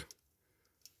works.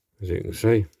 As you can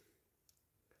see,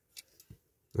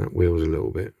 that wheel's a little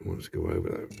bit. Let's go over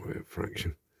that by a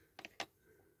fraction.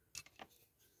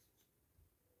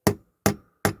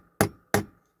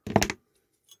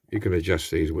 You can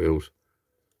adjust these wheels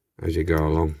as you go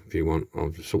along if you want.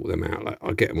 I'll sort them out.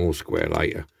 I'll get them all square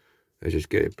later. They just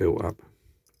get it built up.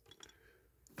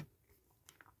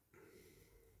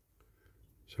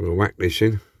 So we'll whack this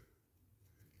in.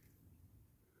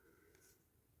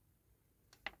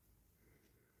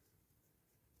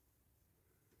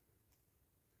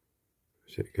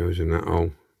 So it goes in that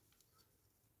hole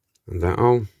and that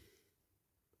hole.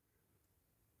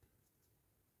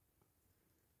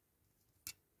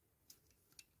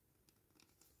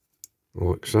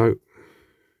 Like so.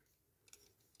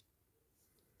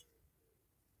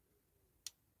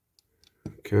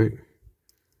 Okay.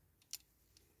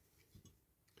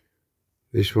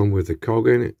 This one with the cog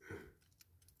in it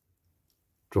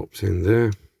drops in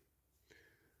there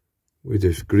with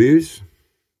the screws.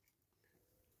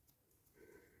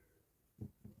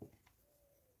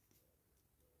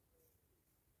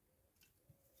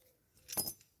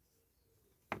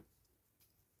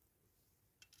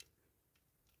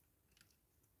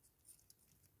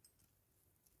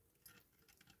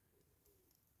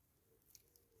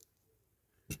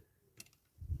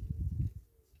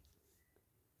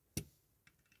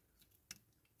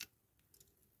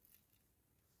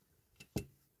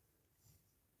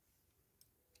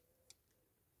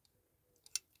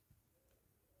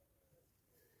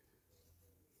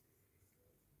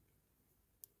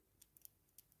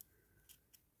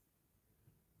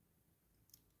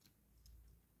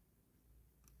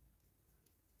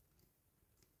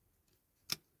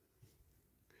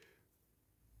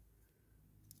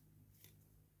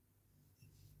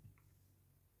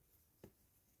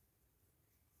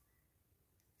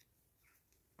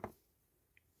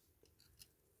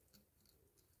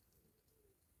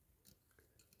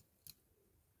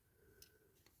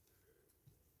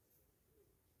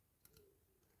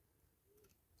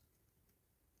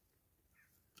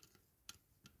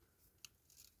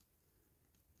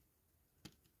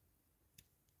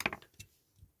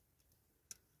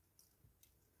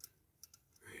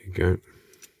 There you go.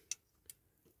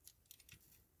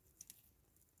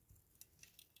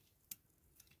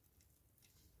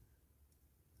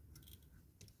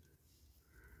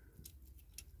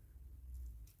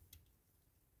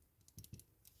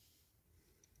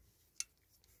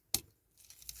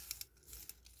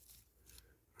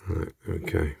 Right,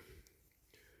 okay.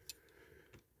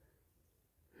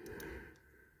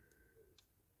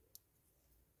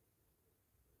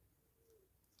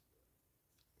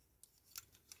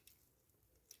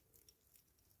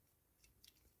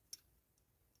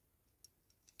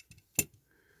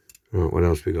 Right, what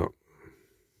else we got?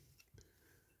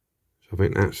 So I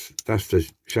think that's the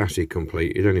chassis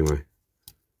completed anyway.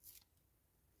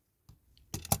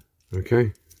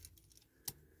 Okay.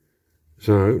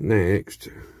 So next,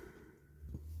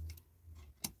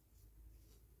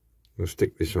 I'll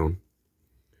stick this on.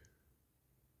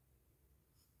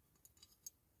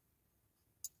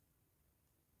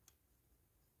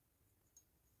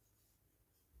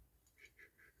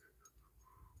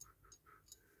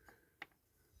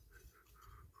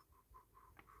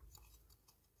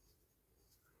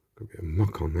 Got a bit of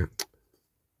muck on that.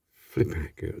 Flipping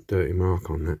it, get a dirty mark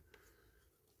on that.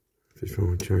 Just try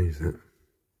and change that.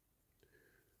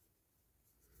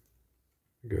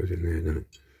 It goes in there, doesn't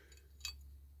it?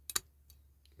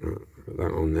 Right, put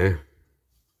that on there.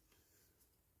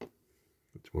 To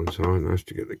one side, that's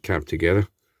to get the cab together.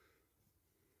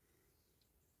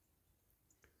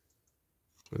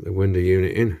 Put the window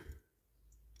unit in.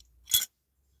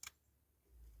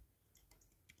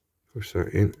 Push that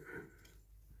in.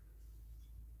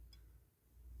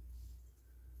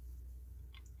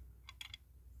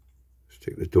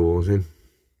 Stick the doors in.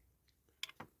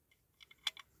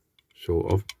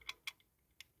 Sort of.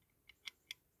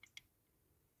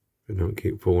 They don't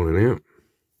keep falling out.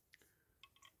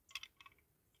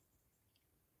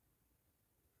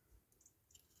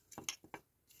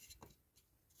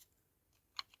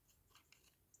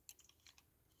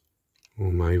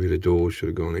 doors should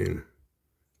have gone in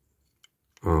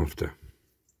after.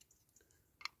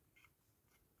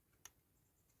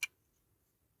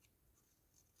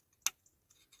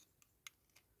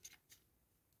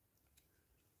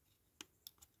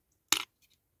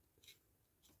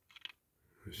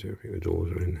 Let's see, I think the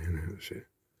doors are in there now. That's it.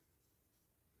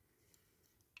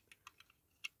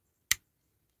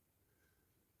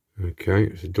 Okay,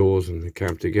 it's the doors and the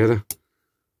cab together.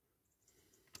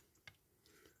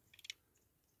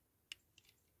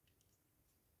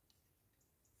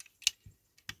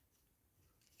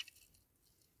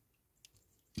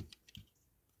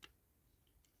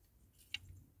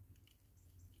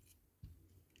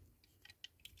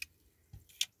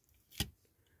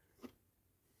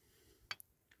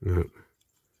 No.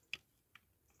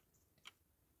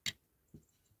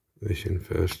 This in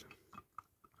first.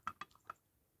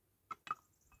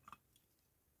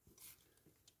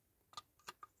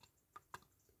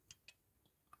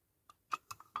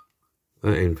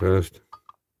 That in first.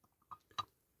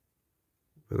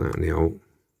 Put that in the hole.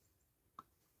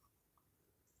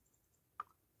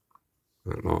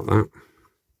 That like that.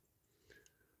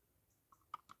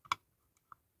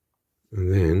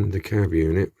 And then the cab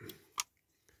unit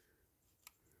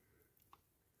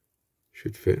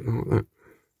should fit like that.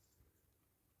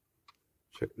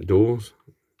 Check the doors.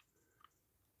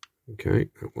 Okay,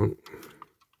 that one.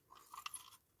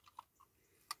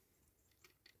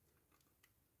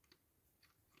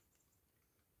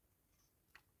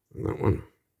 And that one.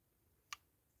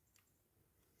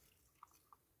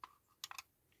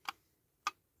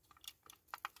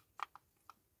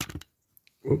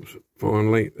 Oops,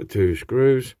 finally the two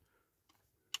screws.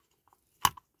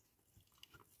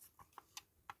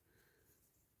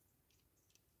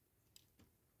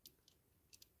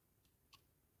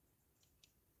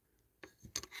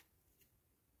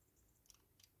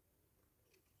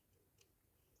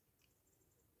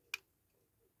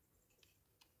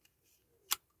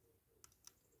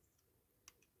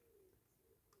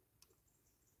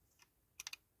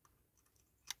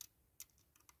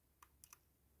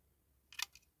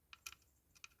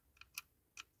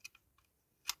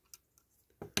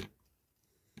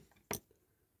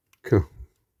 Cool.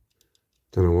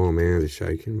 Don't know why my hands are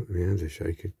shaking, but my hands are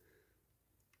shaking.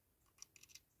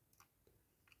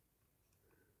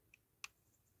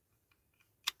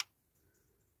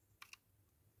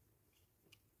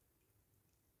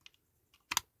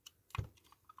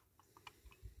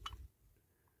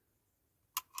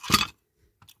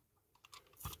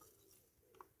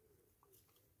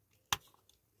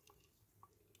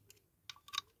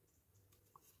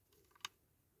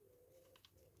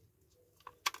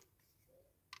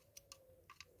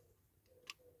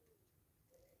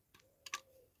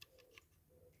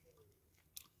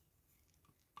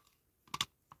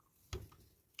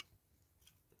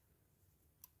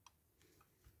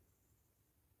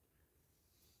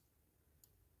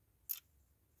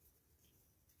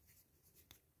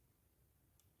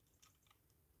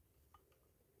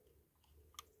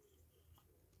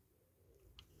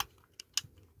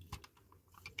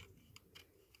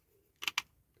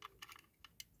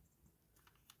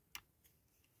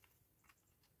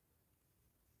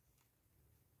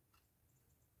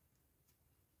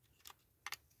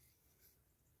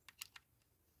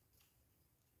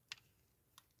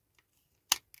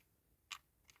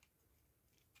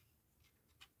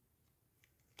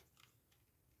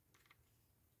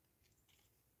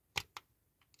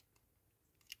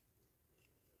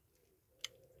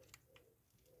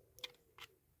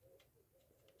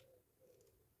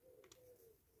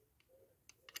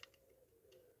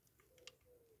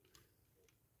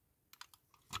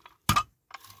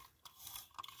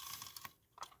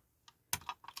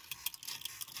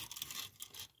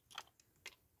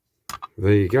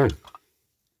 There you go.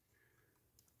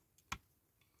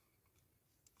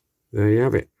 There you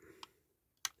have it.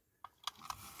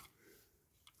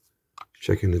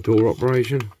 Checking the door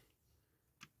operation.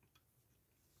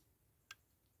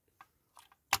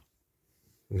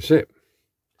 That's it.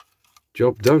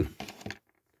 Job done.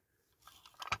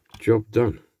 Job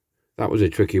done. That was a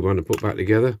tricky one to put back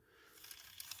together.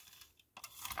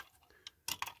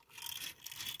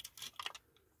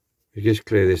 You just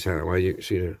clear this out of the way, you can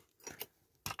see the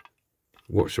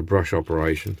watch the brush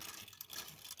operation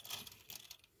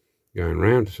going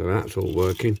round. So that's all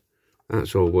working.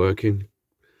 That's all working.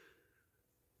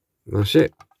 And that's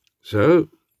it. So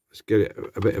let's get it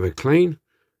a bit of a clean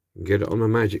and get it on the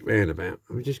magic roundabout.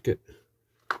 Let me just get,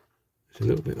 there's a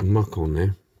little bit of muck on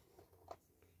there.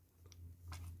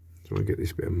 So I get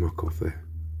this bit of muck off there.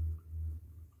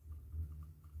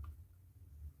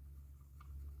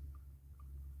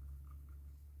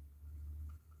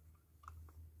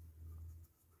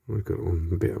 I've got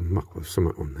a bit of muck with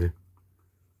something on there.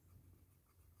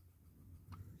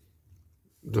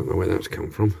 Don't know where that's come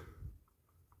from.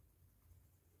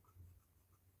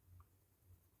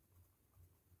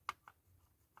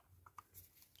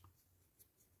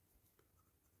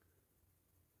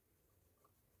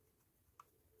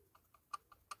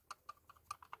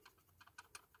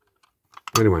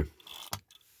 Anyway,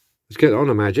 let's get on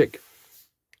the magic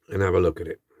and have a look at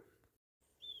it.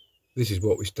 This is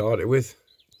what we started with.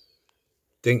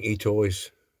 Dinky Toys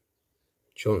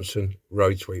Johnson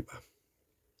Road Sweeper.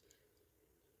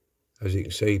 As you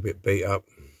can see, a bit beat up.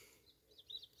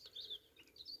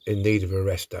 In need of a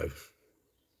resto.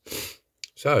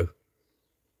 So,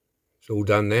 it's all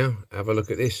done now. Have a look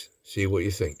at this. See what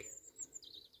you think.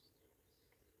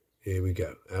 Here we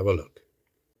go. Have a look.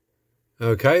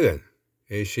 Okay then.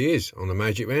 Here she is on the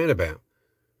magic roundabout.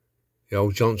 The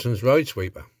old Johnson's Road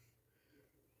Sweeper.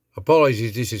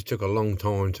 Apologies, this has took a long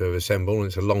time to assemble and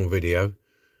it's a long video.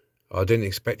 I didn't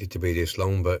expect it to be this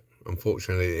long, but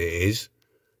unfortunately it is.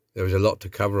 There was a lot to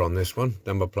cover on this one.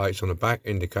 Number plates on the back,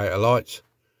 indicator lights.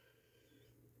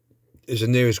 It's the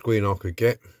nearest green I could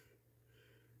get.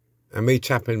 And me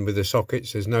tapping with the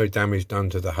sockets, there's no damage done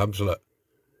to the hubs, look.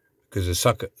 Because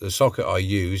the socket I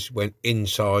used went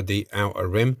inside the outer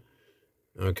rim.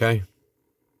 Okay.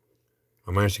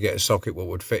 I managed to get a socket that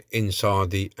would fit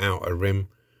inside the outer rim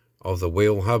of the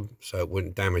wheel hub, so it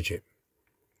wouldn't damage it.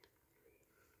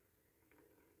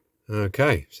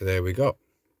 Okay, so there we go.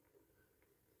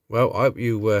 Well, I hope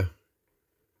you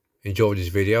enjoyed this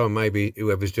video, and maybe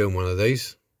whoever's doing one of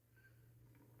these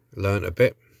learned a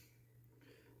bit.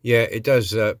 Yeah, it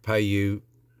does pay you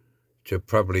to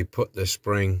probably put the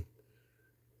spring.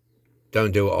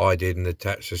 Don't do what I did and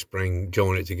attach the spring,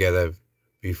 join it together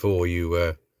before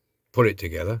you put it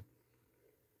together.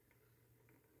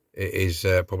 It is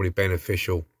probably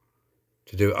beneficial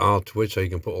to do it afterwards, so you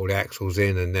can put all the axles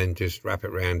in and then just wrap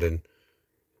it around and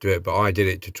do it. But I did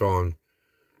it to try and,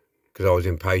 because I was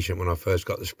impatient when I first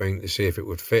got the spring, to see if it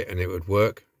would fit and it would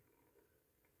work.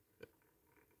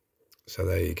 So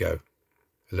there you go,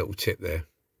 a little tip there.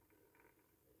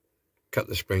 Cut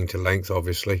the spring to length,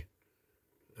 obviously,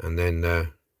 and then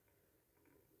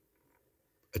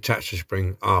attach the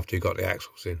spring after you got the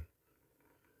axles in.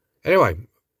 Anyway,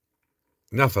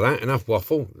 enough of that, enough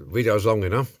waffle. The video's long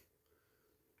enough.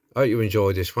 I hope you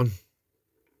enjoyed this one.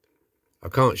 I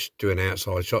can't do an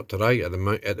outside shot today at the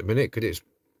minute because it's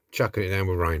chucking it down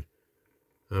with rain.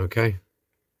 Okay.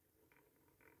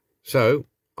 So,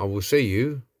 I will see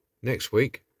you next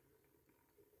week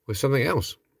with something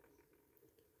else.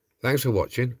 Thanks for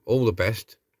watching. All the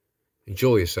best.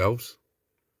 Enjoy yourselves.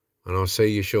 And I'll see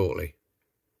you shortly.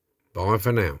 Bye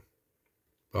for now.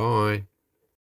 Bye.